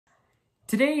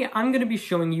Today, I'm going to be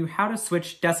showing you how to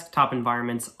switch desktop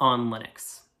environments on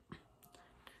Linux.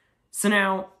 So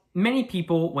now, many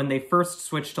people, when they first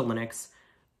switch to Linux,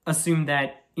 assume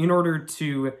that in order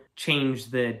to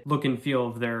change the look and feel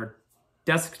of their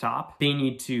desktop, they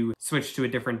need to switch to a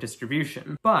different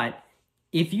distribution. But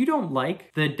if you don't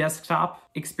like the desktop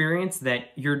experience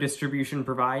that your distribution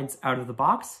provides out of the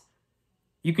box,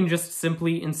 you can just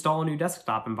simply install a new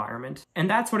desktop environment. And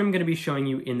that's what I'm going to be showing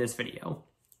you in this video.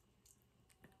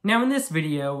 Now in this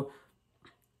video,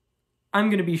 I'm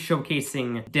going to be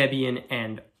showcasing Debian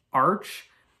and Arch,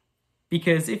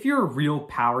 because if you're a real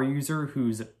power user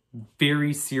who's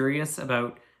very serious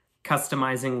about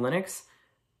customizing Linux,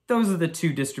 those are the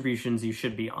two distributions you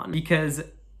should be on. Because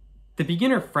the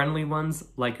beginner-friendly ones,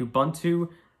 like Ubuntu,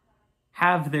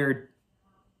 have their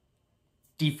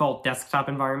default desktop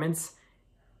environments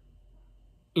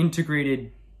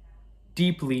integrated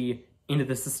deeply into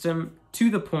the system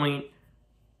to the point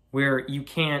where you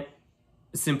can't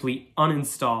simply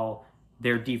uninstall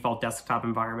their default desktop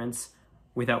environments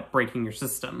without breaking your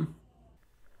system.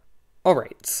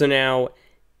 Alright, so now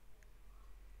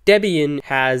Debian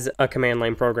has a command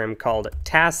line program called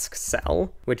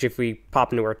tasksel, which if we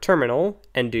pop into our terminal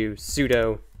and do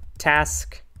sudo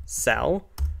tasksel,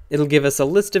 it'll give us a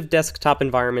list of desktop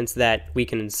environments that we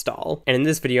can install. And in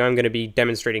this video, I'm going to be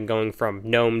demonstrating going from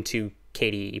GNOME to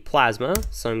KDE Plasma.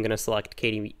 So I'm going to select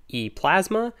KDE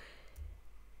Plasma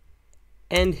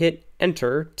and hit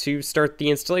enter to start the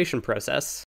installation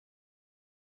process.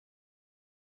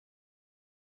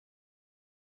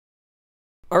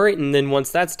 Alright, and then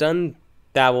once that's done,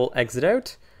 that will exit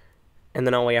out. And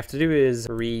then all we have to do is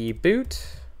reboot.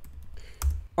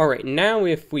 Alright, now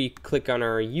if we click on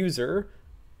our user,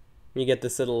 you get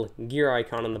this little gear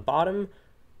icon on the bottom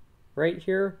right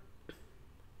here.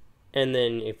 And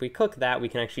then if we click that, we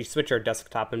can actually switch our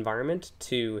desktop environment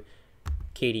to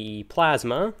KDE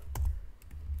Plasma.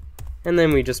 And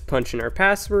then we just punch in our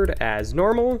password as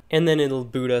normal, and then it'll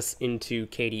boot us into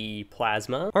KDE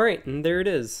Plasma. Alright, and there it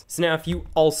is. So now if you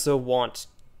also want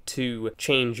to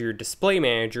change your display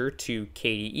manager to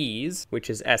KDE's, which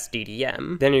is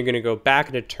SDDM, then you're going to go back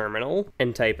into terminal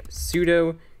and type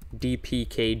sudo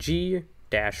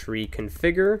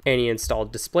dpkg-reconfigure any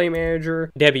installed display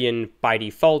manager. Debian by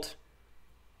default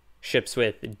ships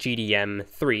with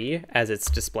GDM3 as its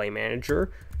display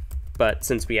manager, but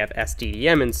since we have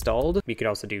SDDM installed, we could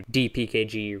also do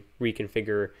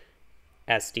dpkg-reconfigure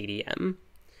SDDM.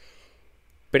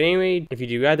 But anyway, if you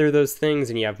do either of those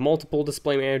things and you have multiple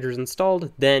display managers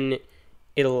installed, then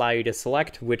it'll allow you to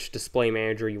select which display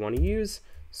manager you want to use.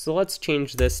 So let's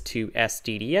change this to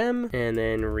SDDM and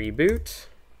then reboot.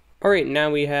 Alright, now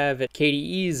we have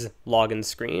KDE's login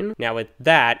screen. Now with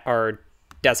that, our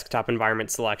desktop environment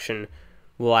selection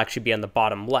will actually be on the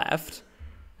bottom left,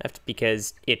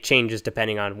 because it changes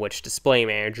depending on which display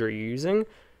manager you're using.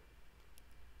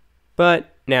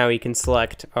 But now we can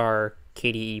select our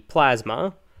KDE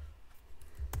Plasma.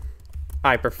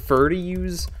 I prefer to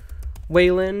use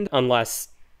Wayland unless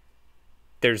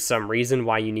there's some reason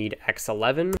why you need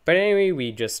X11. But anyway,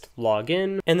 we just log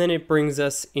in, and then it brings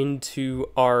us into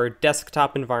our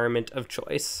desktop environment of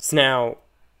choice. So now,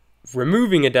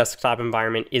 removing a desktop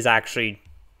environment is actually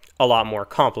a lot more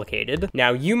complicated.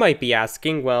 Now, you might be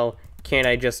asking, well, can't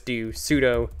I just do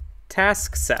sudo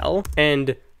tasksel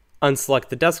and unselect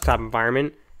the desktop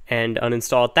environment and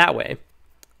uninstall it that way?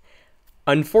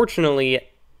 Unfortunately,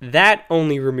 that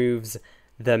only removes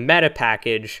the meta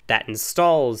package that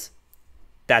installs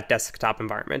that desktop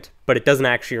environment, but it doesn't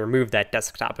actually remove that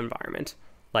desktop environment.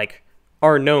 Like,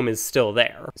 our GNOME is still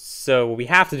there. So what we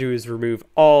have to do is remove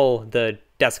all the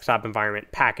desktop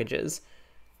environment packages.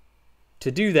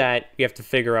 To do that, we have to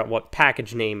figure out what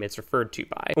package name it's referred to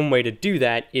by. One way to do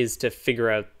that is to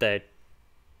figure out the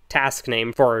task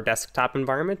name for our desktop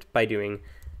environment by doing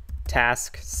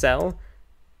tasksel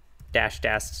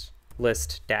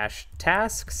 -list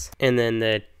 -tasks, and then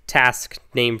the task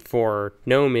name for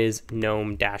GNOME is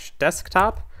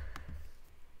gnome-desktop.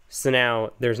 So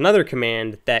now there's another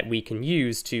command that we can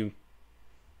use to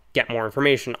get more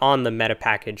information on the meta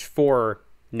package for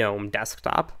GNOME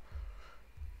desktop.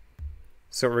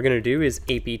 So what we're going to do is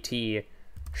apt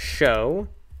show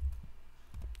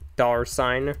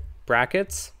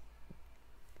 $brackets,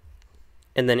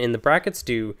 and then in the brackets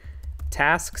do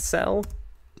tasksel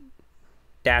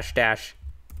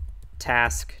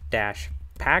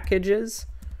 --task-packages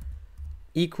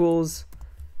equals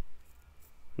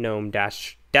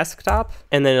gnome-desktop,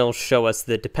 and then it'll show us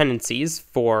the dependencies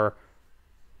for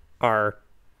our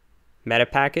meta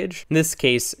package, in this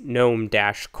case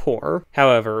gnome-core.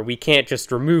 However, we can't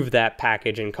just remove that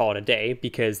package and call it a day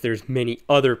because there's many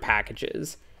other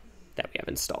packages that we have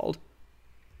installed.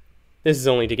 This is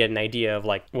only to get an idea of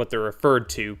like what they're referred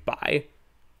to by,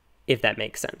 if that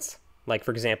makes sense. Like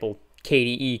for example,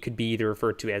 KDE could be either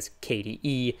referred to as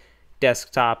KDE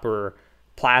desktop or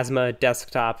Plasma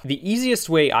desktop. The easiest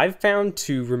way I've found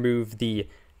to remove the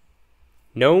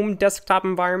GNOME desktop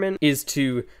environment is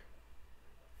to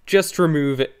just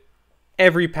remove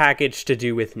every package to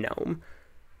do with GNOME.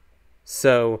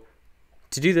 So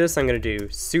to do this, I'm going to do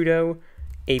sudo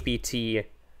apt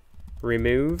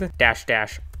remove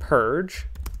 -- purge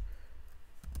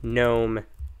GNOME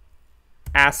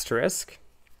asterisk,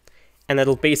 and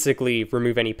that'll basically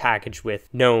remove any package with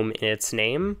GNOME in its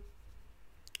name.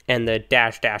 And the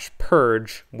 --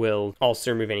 purge will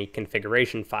also remove any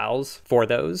configuration files for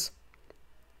those.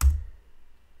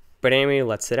 But anyway,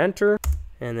 let's hit enter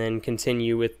and then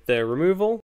continue with the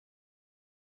removal.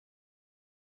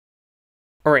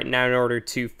 All right, now in order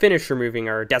to finish removing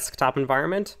our desktop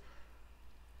environment,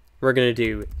 we're going to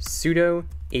do sudo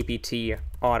apt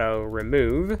auto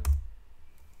remove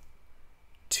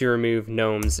to remove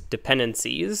GNOME's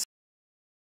dependencies.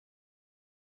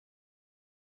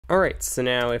 All right, so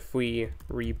now if we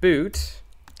reboot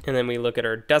and then we look at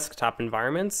our desktop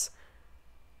environments,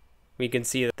 we can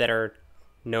see that our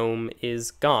GNOME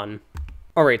is gone.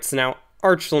 All right, so now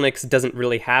Arch Linux doesn't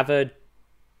really have a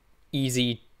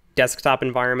easy desktop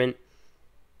environment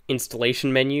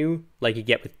installation menu like you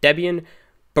get with Debian,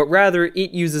 but rather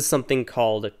it uses something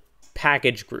called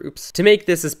package groups. To make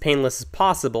this as painless as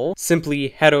possible, simply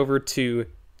head over to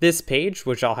this page,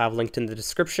 which I'll have linked in the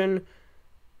description,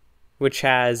 which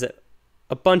has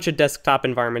a bunch of desktop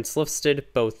environments listed,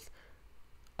 both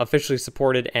officially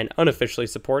supported and unofficially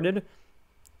supported.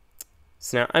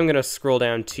 So now I'm going to scroll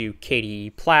down to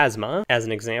KDE Plasma as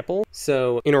an example.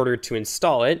 So in order to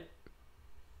install it,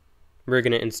 we're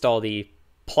going to install the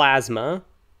Plasma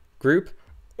group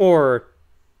or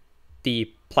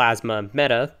the Plasma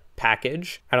Meta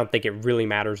package. I don't think it really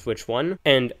matters which one.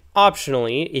 And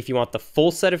optionally, if you want the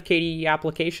full set of KDE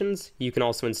applications, you can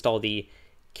also install the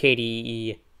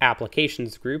KDE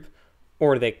applications group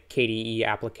or the KDE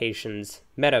applications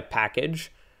meta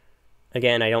package.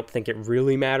 Again, I don't think it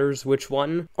really matters which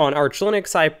one. On Arch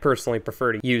Linux, I personally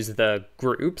prefer to use the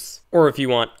groups. Or if you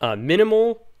want a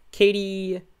minimal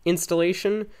KDE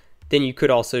installation, then you could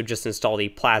also just install the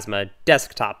Plasma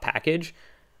desktop package.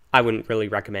 I wouldn't really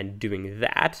recommend doing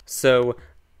that. So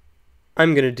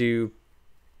I'm going to do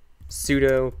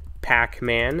sudo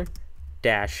pacman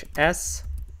 -s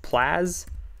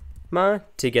plasma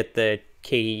to get the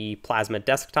KDE Plasma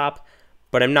desktop,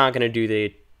 but I'm not going to do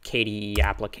the KDE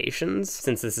applications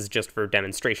since this is just for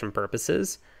demonstration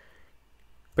purposes.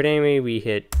 But anyway, we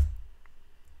hit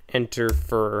enter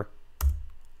for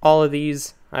all of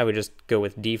these. I would just go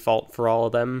with default for all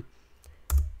of them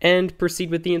and proceed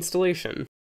with the installation.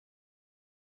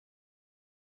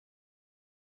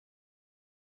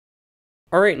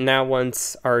 Alright, now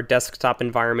once our desktop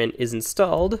environment is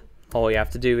installed, all we have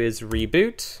to do is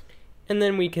reboot, and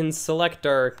then we can select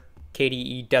our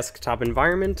KDE desktop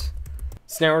environment.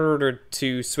 So now in order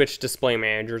to switch display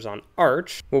managers on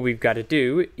Arch, what we've got to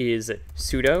do is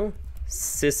sudo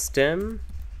systemctl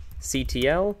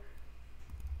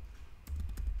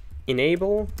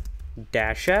enable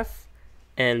 -f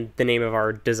and the name of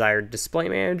our desired display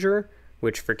manager,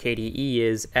 which for KDE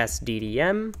is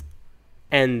sddm,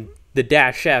 and the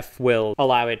 -f will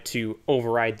allow it to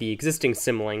override the existing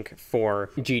symlink for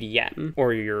GDM,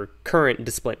 or your current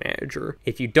display manager.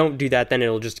 If you don't do that, then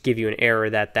it'll just give you an error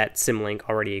that that symlink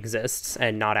already exists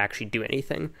and not actually do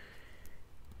anything.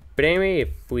 But anyway,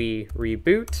 if we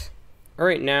reboot, all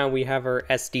right, now we have our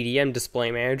SDDM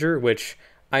display manager, which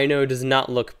I know does not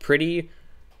look pretty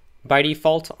by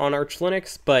default on Arch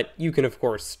Linux, but you can of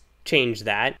course change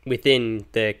that within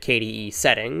the KDE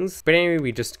settings. But anyway,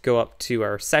 we just go up to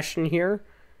our session here,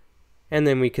 and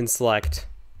then we can select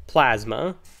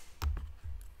Plasma,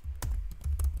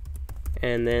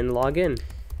 and then log in.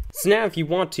 So now if you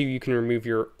want to, you can remove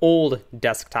your old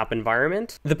desktop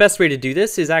environment. The best way to do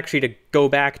this is actually to go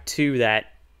back to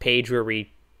that page where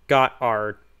we got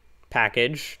our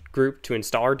package group to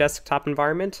install our desktop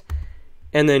environment,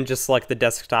 and then just select the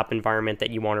desktop environment that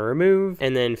you want to remove,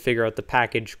 and then figure out the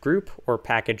package group or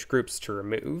package groups to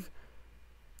remove.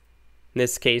 In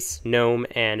this case, GNOME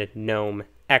and GNOME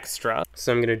extra.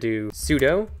 So I'm going to do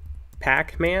sudo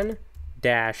pacman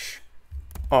 -rs,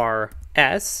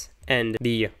 and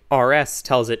the rs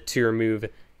tells it to remove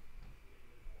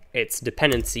its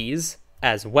dependencies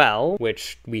as well,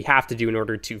 which we have to do in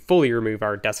order to fully remove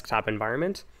our desktop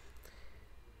environment.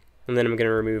 And then I'm going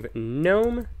to remove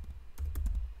gnome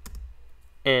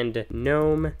and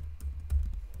gnome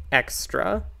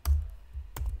extra.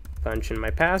 Punch in my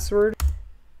password.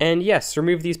 And yes,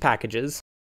 remove these packages.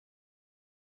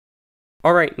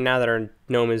 Alright, now that our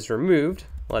gnome is removed,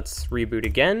 let's reboot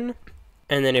again.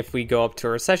 And then if we go up to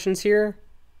our sessions here,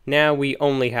 now we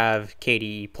only have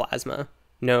KDE Plasma,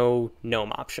 no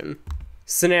gnome option.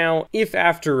 So now, if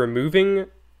after removing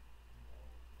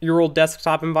your old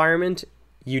desktop environment,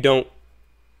 you don't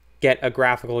get a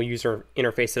graphical user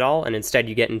interface at all, and instead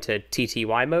you get into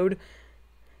TTY mode,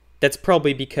 that's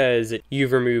probably because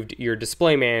you've removed your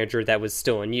display manager that was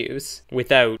still in use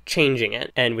without changing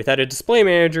it. And without a display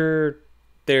manager,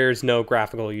 there's no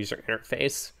graphical user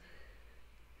interface.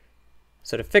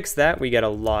 So to fix that, we gotta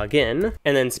log in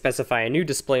and then specify a new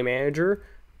display manager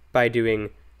by doing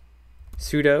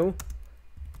sudo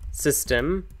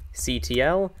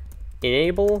systemctl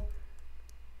enable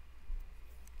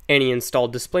any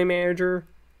installed display manager,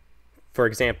 for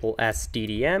example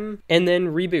sddm, and then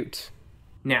reboot.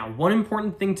 Now, one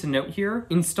important thing to note here,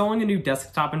 installing a new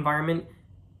desktop environment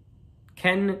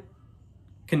can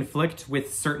conflict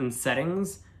with certain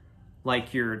settings,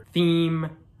 like your theme,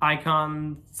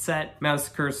 icon set, mouse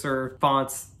cursor,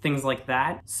 fonts, things like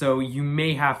that. So you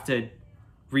may have to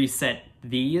reset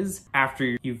these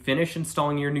after you finish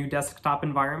installing your new desktop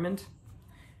environment.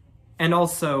 And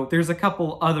also, there's a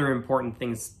couple other important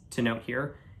things to note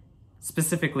here,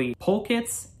 specifically pull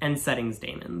kits and settings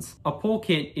daemons. A pull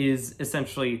kit is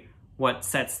essentially what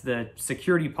sets the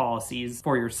security policies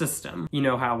for your system. You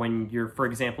know how when you're, for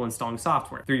example, installing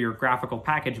software through your graphical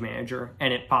package manager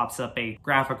and it pops up a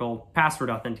graphical password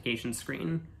authentication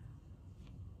screen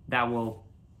that will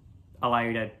allow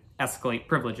you to escalate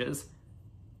privileges.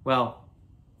 Well,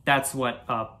 that's what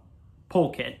a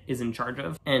pull kit is in charge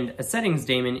of. And a settings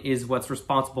daemon is what's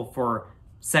responsible for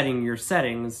setting your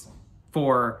settings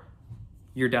for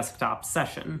your desktop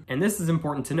session. And this is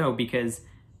important to know because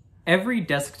every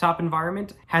desktop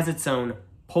environment has its own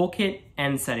pull kit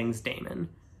and settings daemon.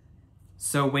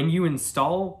 So when you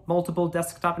install multiple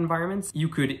desktop environments, you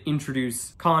could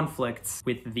introduce conflicts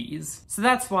with these. So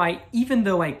that's why, even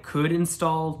though I could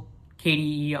install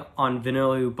KDE on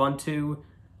vanilla Ubuntu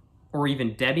or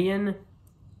even Debian,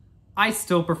 I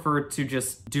still prefer to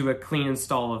just do a clean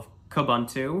install of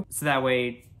Kubuntu. So that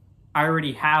way I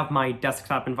already have my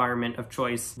desktop environment of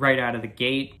choice right out of the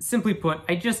gate. Simply put,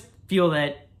 I just feel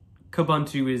that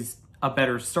Kubuntu is a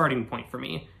better starting point for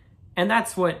me. And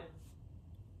that's what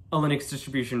a Linux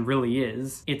distribution really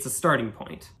is. It's a starting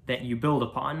point that you build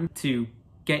upon to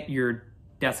get your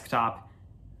desktop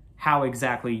how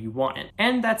exactly you want it.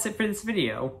 And that's it for this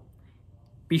video.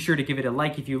 Be sure to give it a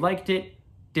like if you liked it,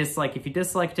 dislike if you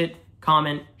disliked it,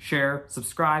 comment, share,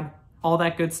 subscribe, all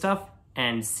that good stuff,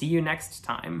 and see you next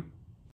time.